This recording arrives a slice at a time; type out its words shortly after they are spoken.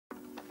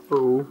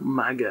Oh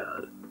my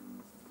god.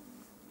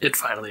 It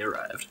finally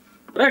arrived.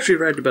 It actually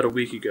arrived about a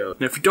week ago.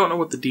 Now if you don't know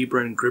what the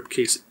dbrand grip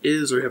case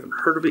is or you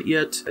haven't heard of it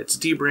yet, it's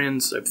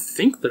dbrand's, I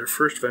think, their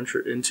first venture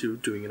into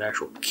doing an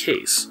actual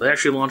case. They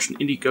actually launched an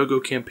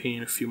Indiegogo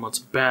campaign a few months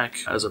back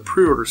as a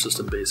pre-order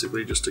system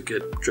basically, just to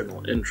get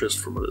general interest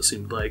from what it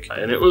seemed like.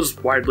 And it was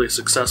widely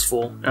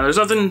successful. Now there's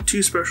nothing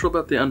too special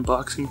about the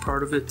unboxing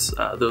part of it,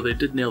 though they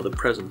did nail the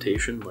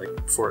presentation,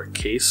 like for a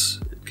case.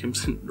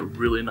 Comes in a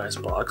really nice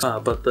box,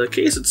 but the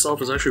case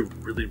itself is actually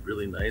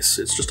really nice.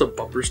 It's just a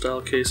bumper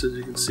style case, as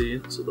you can see,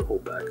 so the whole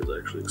back is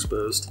actually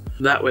exposed.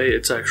 That way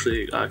it's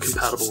actually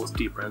compatible with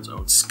dbrand's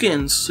own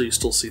skins, so you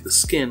still see the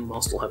skin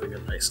while still having a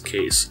nice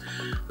case.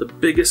 The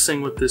biggest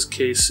thing with this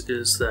case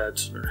is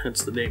that, or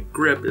hence the name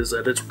grip, is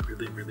that it's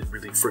really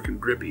freaking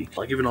grippy.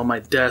 Like even on my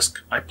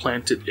desk, I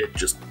planted it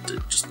just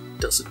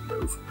doesn't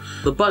move.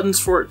 The buttons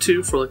for it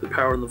too, for like the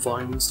power and the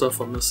volume and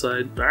stuff on this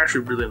side, they're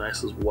actually really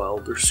nice as well.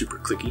 They're super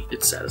clicky.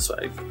 It's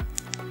satisfying.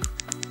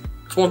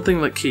 It's one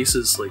thing that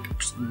cases like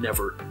just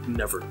never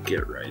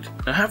get right.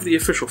 I have the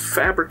official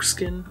fabric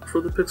skin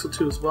for the Pixel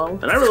 2 as well,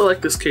 and I really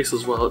like this case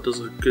as well. It does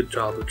a good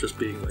job of just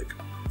being like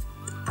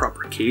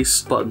proper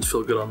case. Buttons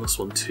feel good on this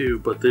one too,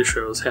 but the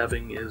issue I was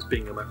having is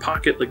being in my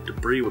pocket, like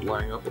debris would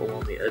line up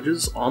along the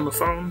edges on the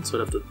phone, so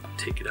I'd have to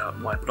take it out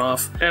and wipe it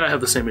off. And I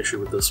have the same issue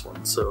with this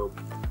one, so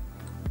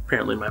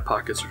apparently my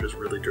pockets are just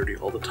really dirty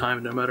all the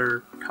time, no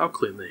matter how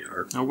clean they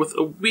are. Now with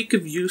a week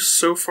of use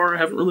so far, I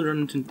haven't really run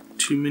into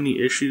too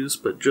many issues,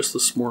 but just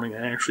this morning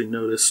I actually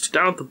noticed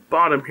down at the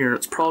bottom here,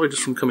 it's probably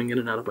just from coming in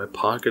and out of my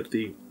pocket,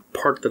 the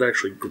part that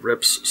actually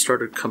grips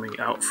started coming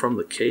out from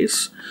the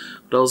case,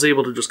 but I was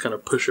able to just kind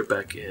of push it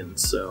back in.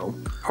 So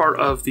part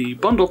of the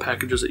bundle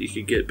packages that you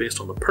could get based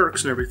on the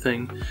perks and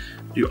everything,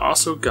 you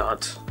also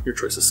got your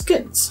choice of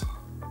skins.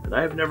 And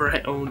I have never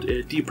owned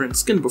a dbrand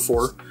skin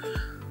before,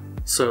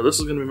 so this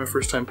is going to be my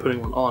first time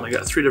putting one on. I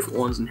got 3 different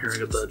ones in here. I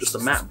got just the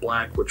matte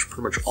black, which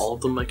pretty much all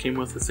of them I came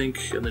with, I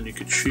think, and then you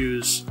could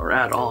choose or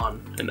add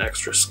on an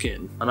extra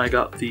skin. And I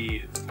got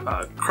the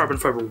carbon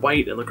fiber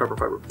white and the carbon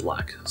fiber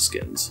black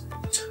skins.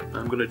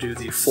 I'm going to do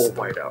the full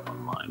white out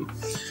on mine.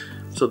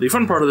 So the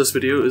fun part of this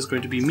video is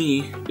going to be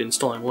me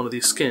installing one of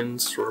these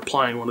skins, or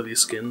applying one of these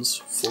skins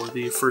for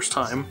the first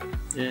time,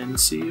 and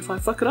see if I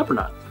fuck it up or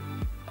not.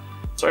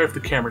 Sorry if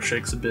the camera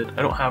shakes a bit.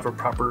 I don't have a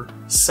proper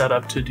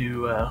setup to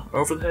do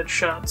over-the-head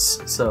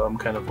shots, so I'm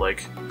kind of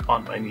like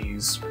on my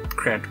knees,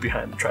 cramped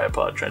behind the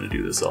tripod trying to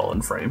do this all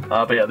in frame.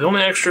 But yeah, the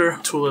only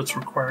extra tool that's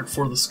required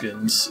for the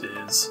skins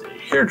is a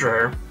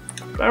hairdryer.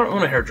 But I don't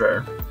own a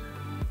hairdryer.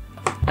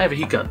 I have a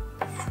heat gun,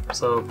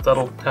 so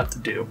that'll have to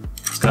do.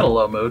 It's got a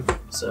low mode,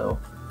 so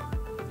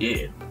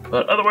yeah.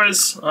 But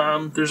otherwise,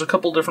 there's a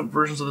couple different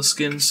versions of the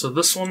skins. So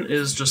this one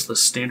is just the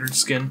standard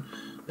skin.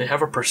 They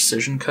have a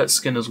precision cut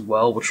skin as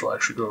well, which will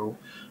actually go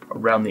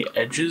around the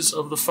edges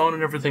of the phone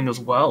and everything as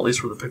well, at least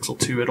for the Pixel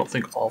 2. I don't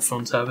think all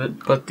phones have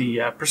it. But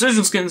the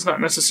precision skin is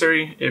not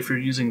necessary if you're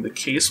using the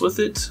case with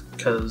it,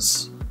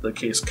 because the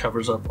case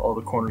covers up all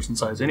the corners and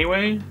sides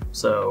anyway.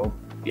 So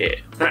yeah.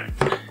 Alright,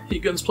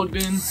 heat gun's plugged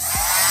in.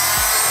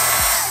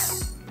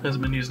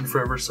 Hasn't been used in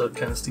forever, so it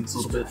kind of stinks a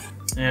little bit.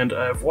 And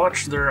I've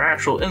watched their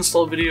actual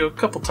install video a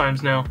couple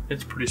times now.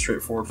 It's pretty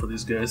straightforward for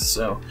these guys.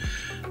 So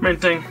main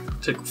thing,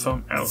 take the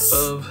phone out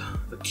of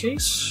the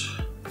case.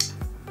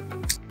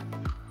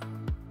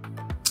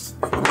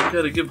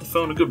 Gotta give the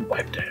phone a good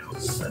wipe down.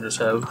 I just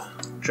have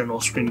general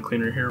screen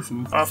cleaner here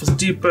from Office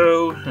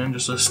Depot and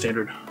just a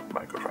standard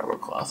microfiber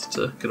cloth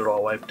to get it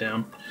all wiped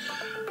down.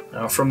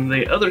 Now from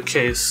the other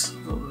case,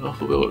 I don't know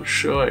if I'll be able to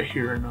show it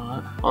here or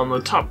not, on the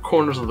top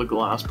corners of the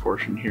glass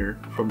portion here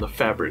from the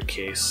fabric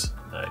case,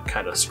 it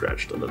kind of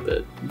scratched them a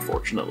bit,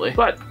 unfortunately.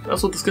 But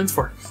that's what the skin's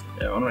for.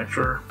 Yeah, I want to make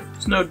sure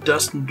there's no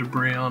dust and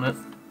debris on it.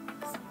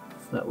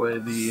 That way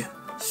the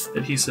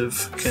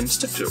adhesive can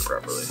stick to it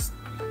properly.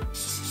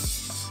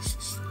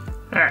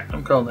 Alright,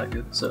 I'm calling that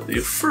good. So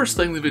the first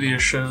thing the video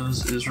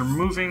shows is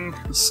removing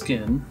the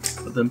skin,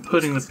 but then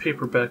putting the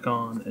paper back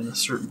on in a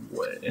certain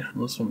way.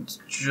 This one's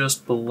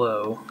just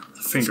below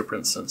the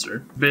fingerprint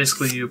sensor.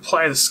 Basically, you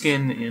apply the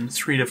skin in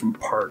 3 different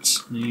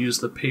parts, and you use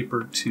the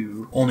paper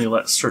to only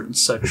let certain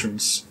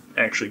sections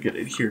actually get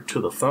adhered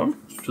to the phone,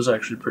 which is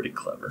actually pretty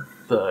clever.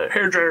 The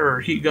hairdryer or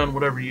heat gun,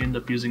 whatever you end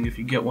up using if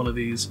you get one of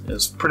these,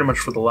 is pretty much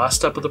for the last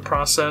step of the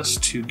process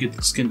to get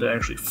the skin to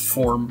actually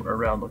form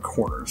around the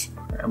corners.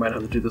 I might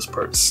have to do this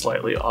part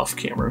slightly off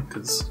camera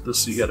because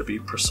this you gotta be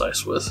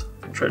precise with.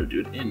 I'll try to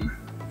do it in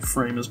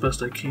frame as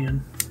best I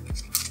can.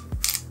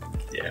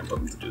 Yeah, I'm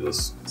going to do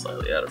this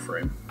slightly out of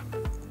frame.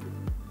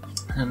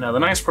 And now the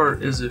nice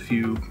part is if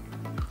you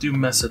do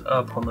mess it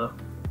up on the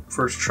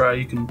first try,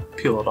 you can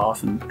peel it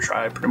off and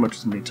try pretty much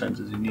as many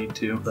times as you need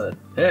to. But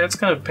yeah, it's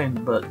kind of a pain in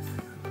the butt.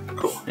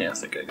 Cool. Yeah, I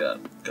think I got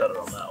it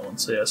on that one.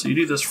 So yeah, so you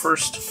do this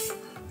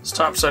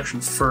top section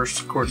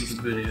first according to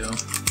the video.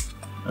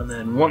 And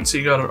then once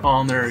you got it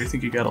on there, you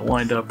think you got it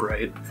lined up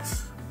right,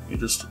 you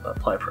just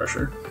apply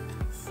pressure.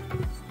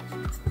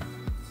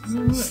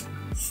 Alright.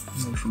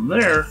 And then from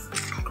there,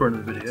 according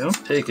to the video.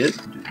 Take it,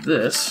 do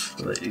this,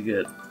 so that you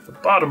get the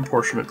bottom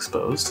portion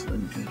exposed,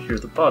 and you can hear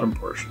the bottom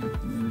portion.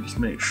 And you just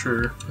make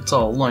sure it's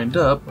all lined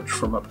up, which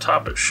from up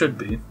top it should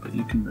be, but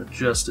you can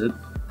adjust it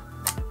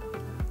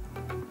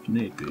if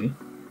need be.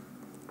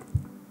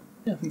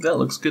 Yeah, I think that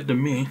looks good to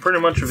me. Pretty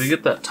much if you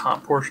get that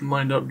top portion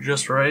lined up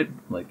just right,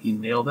 like you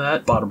nail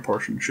that, bottom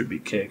portion should be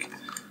cake.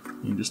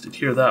 You just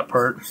adhere that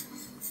part,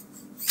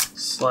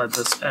 slide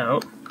this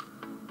out.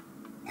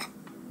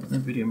 The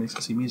video makes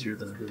it seem easier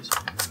than it is.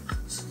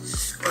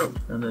 Oh,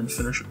 and then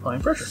finish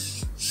applying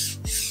pressure.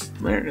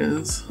 There it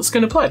is. The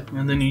skin applied.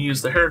 And then you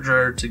use the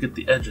hairdryer to get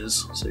the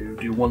edges. So you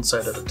do one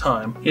side at a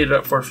time. Heat it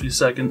up for a few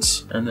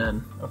seconds and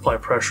then apply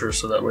pressure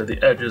so that way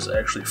the edges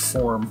actually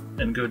form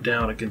and go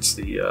down against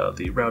the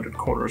rounded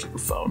corners of the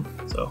phone.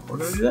 So we're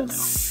going to do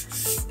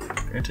that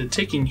now. Granted,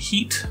 taking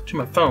heat to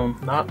my phone,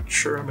 not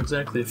sure I'm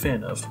exactly a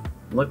fan of.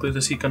 Luckily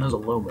this heat gun has a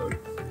low mode.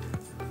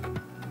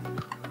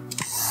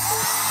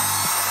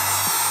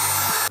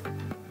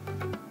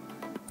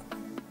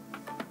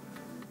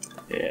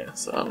 Yeah,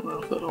 so I don't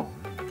know if that'll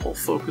pull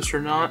focus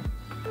or not.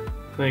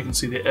 Then you can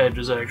see the edge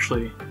is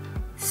actually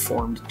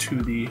formed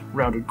to the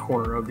rounded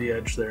corner of the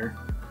edge there.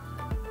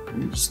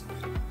 And you just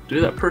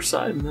do that per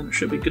side and then it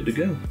should be good to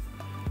go.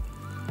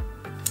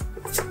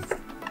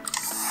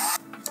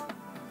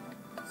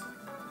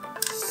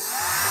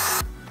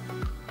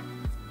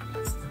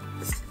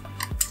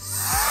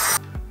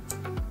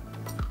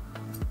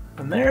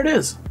 And there it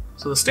is.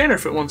 So the standard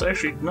fit one's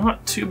actually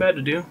not too bad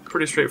to do,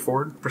 pretty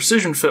straightforward.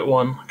 Precision fit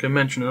one, like I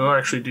mentioned, it'll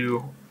actually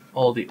do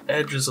all the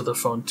edges of the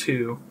phone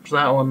too. So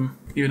that one,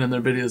 even in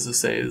their videos they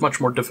say, is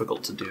much more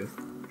difficult to do,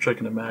 which I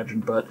can imagine,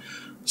 but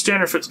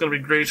standard fit's gonna be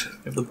great.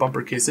 If the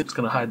bumper case, it's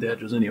gonna hide the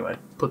edges anyway.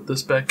 Put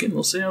this back in,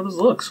 we'll see how this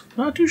looks.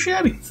 Not too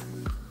shabby.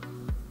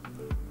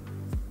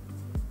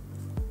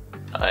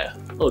 Oh yeah,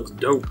 that looks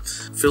dope.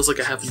 Feels like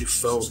I have a new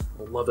phone.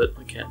 I love it.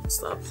 I can't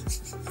stop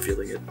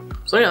feeling it.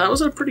 So yeah, that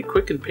was a pretty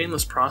quick and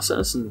painless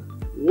process and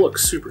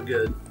looks super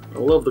good. I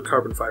love the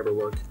carbon fiber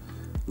look.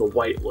 The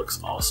white looks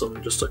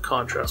awesome, just a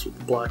contrast with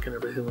the black and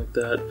everything like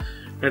that.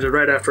 And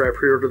right after I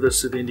pre-ordered this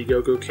through the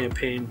Indiegogo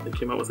campaign, they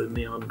came out with a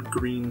neon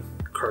green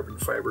carbon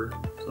fiber.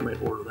 So I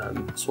might order that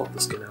and swap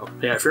the skin out.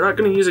 Yeah, if you're not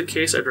going to use a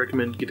case, I'd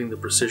recommend getting the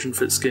precision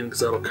fit skin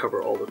because that'll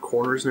cover all the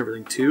corners and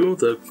everything too.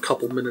 The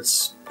couple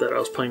minutes that I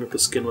was playing with the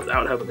skin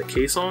without having the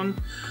case on,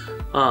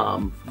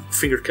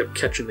 finger kept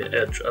catching the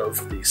edge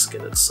of the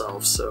skin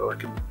itself, so I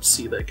can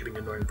see that getting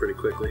annoying pretty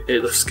quickly. Hey,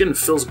 the skin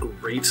feels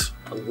great.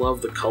 I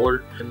love the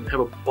color and have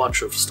a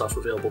bunch of stuff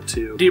available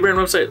too. dbrand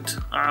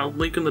website, I'll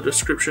link in the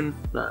description.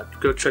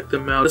 Go check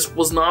them out. This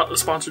was not a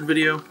sponsored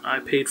video. I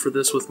paid for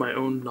this with my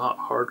own not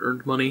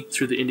hard-earned money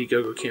through the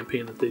Indiegogo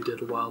campaign that they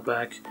did a while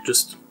back.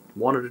 Just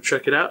wanted to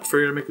check it out,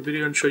 figured I'd make a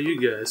video and show you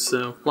guys.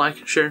 So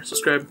like, share,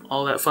 subscribe,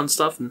 all that fun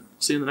stuff, and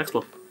see you in the next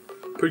one.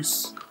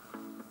 Peace.